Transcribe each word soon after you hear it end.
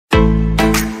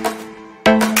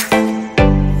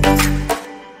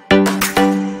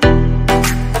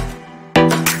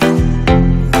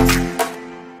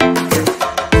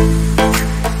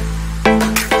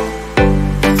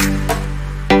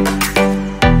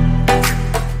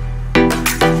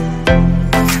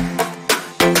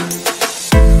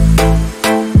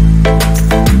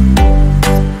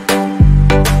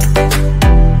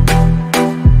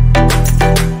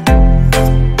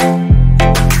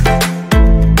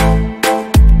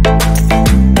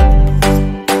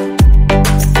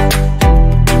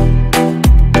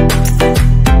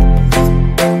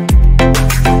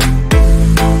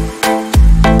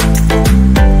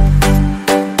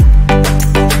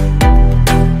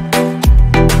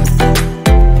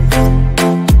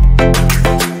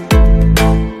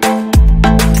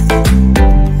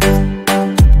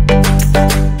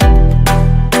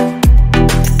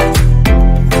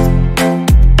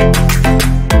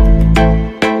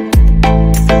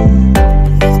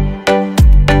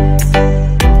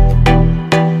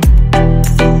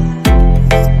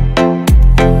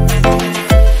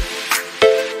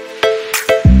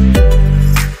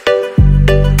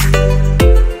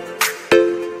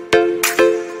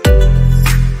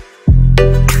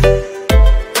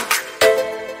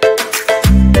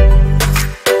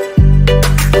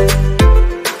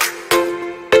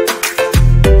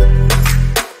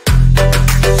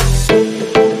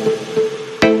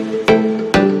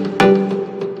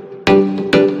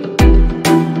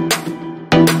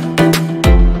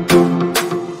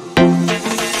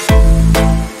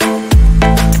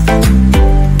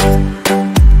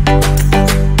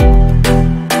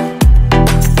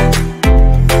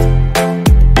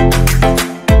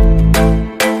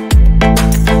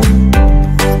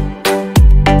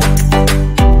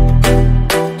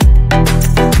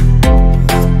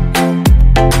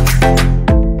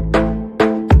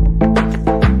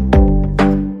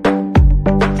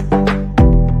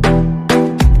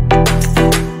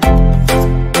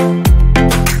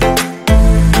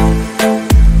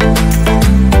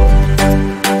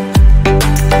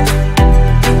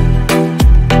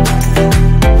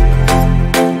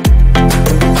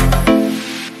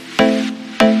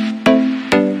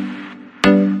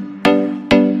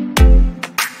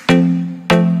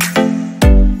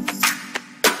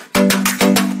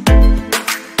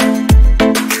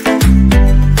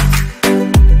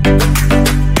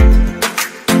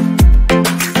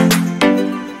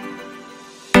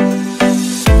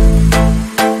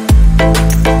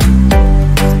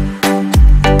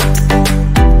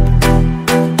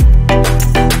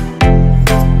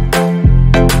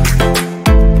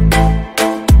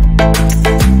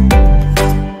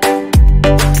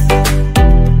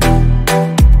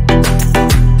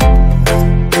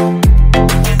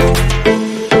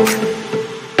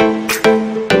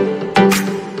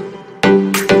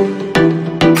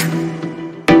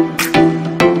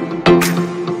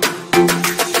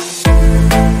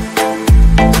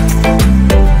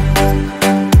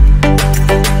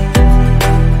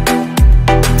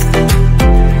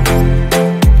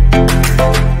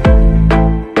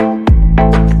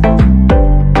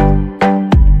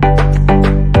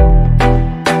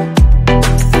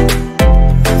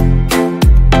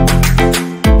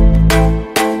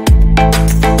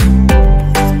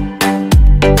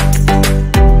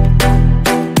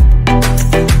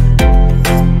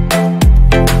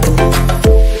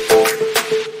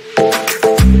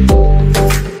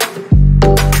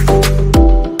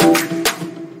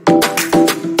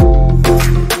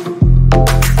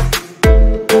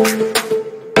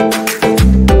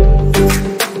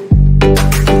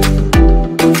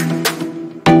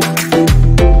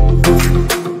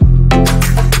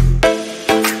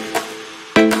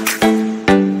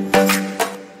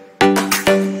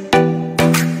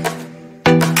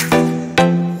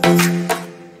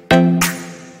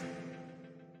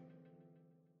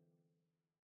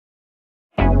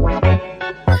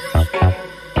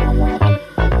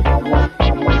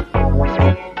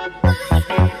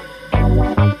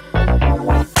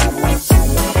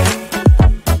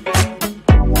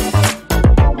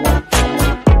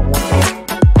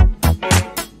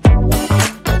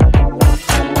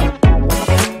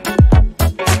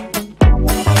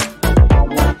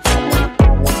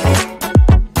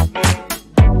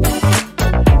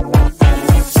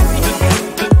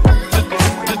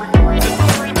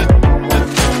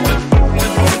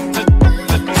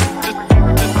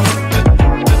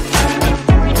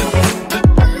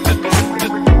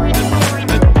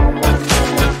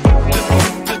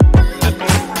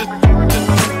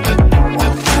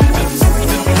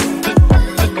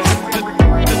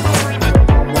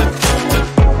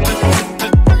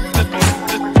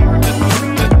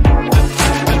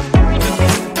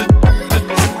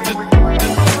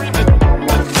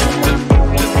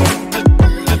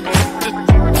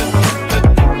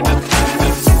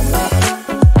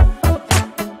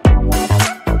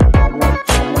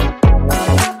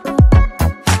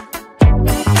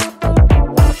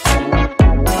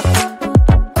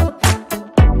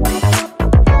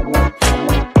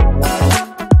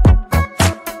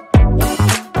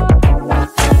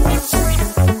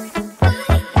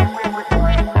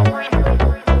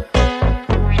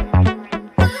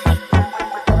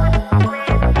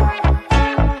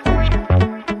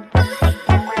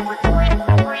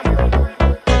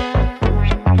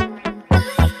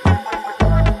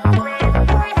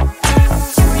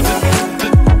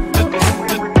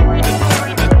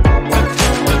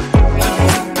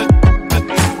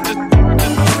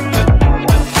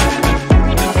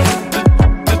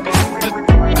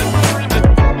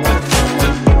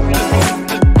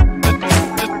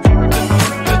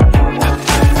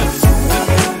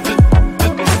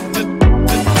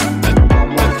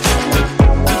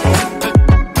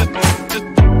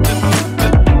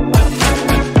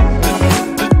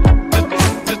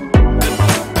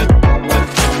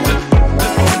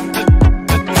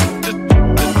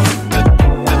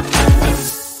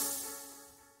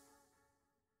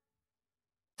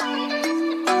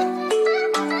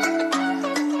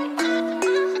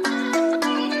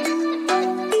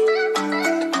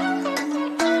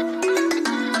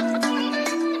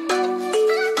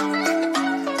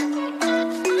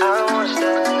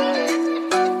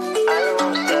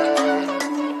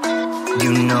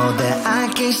that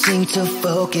I can't seem to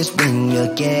focus when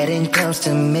you're getting close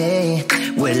to me.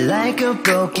 We're like a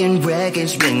broken record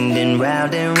spinning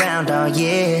round and round all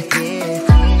year.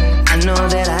 I know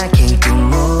that I can't do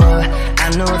more, I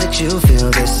know that you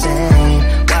feel the same.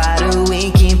 Why do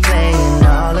we keep playing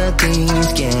all of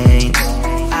these games?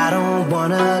 I don't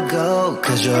wanna go,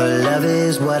 cause your love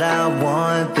is what I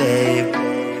want, babe.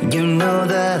 You know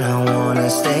that I wanna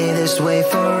stay this way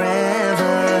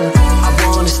forever. I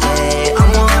wanna stay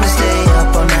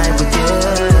up all night with you.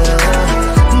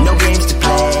 No games to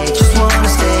play, just wanna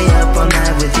stay up all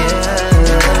night with you.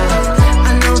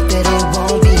 I know that it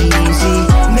won't be easy,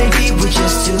 maybe we're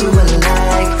just too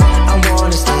alike. I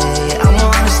wanna stay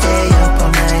up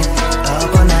all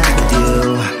night with you.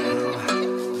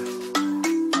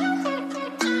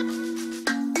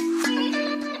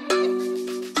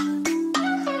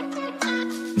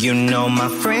 You know my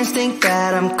friends think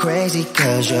that I'm crazy,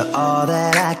 cause you're all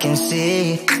that I can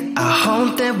see. I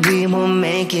hope that we will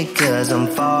make it, cause I'm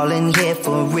falling here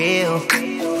for real.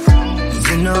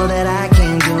 You know that I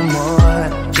can do more,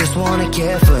 just wanna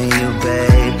care for you,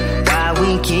 babe. Why we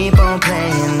keep on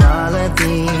playing all of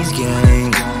these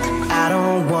games? I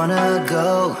don't wanna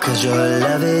go, cause your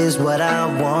love is what I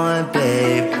want,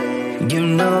 babe. You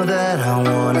know that I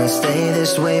wanna stay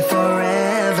this way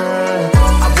forever.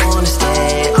 I wanna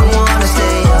stay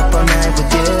up all night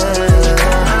with you.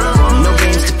 No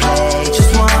games to play,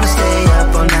 just wanna stay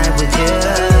up all night with you.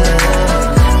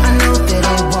 I know that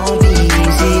it won't be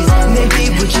easy, maybe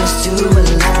we're just too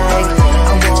alike.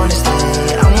 I wanna stay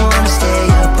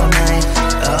up all night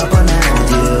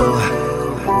with you.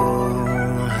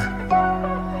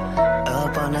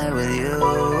 Up all night with you.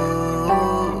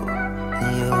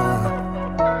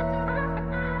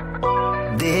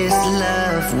 This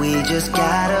love, we just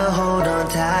gotta hold on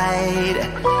tight,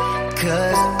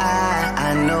 cause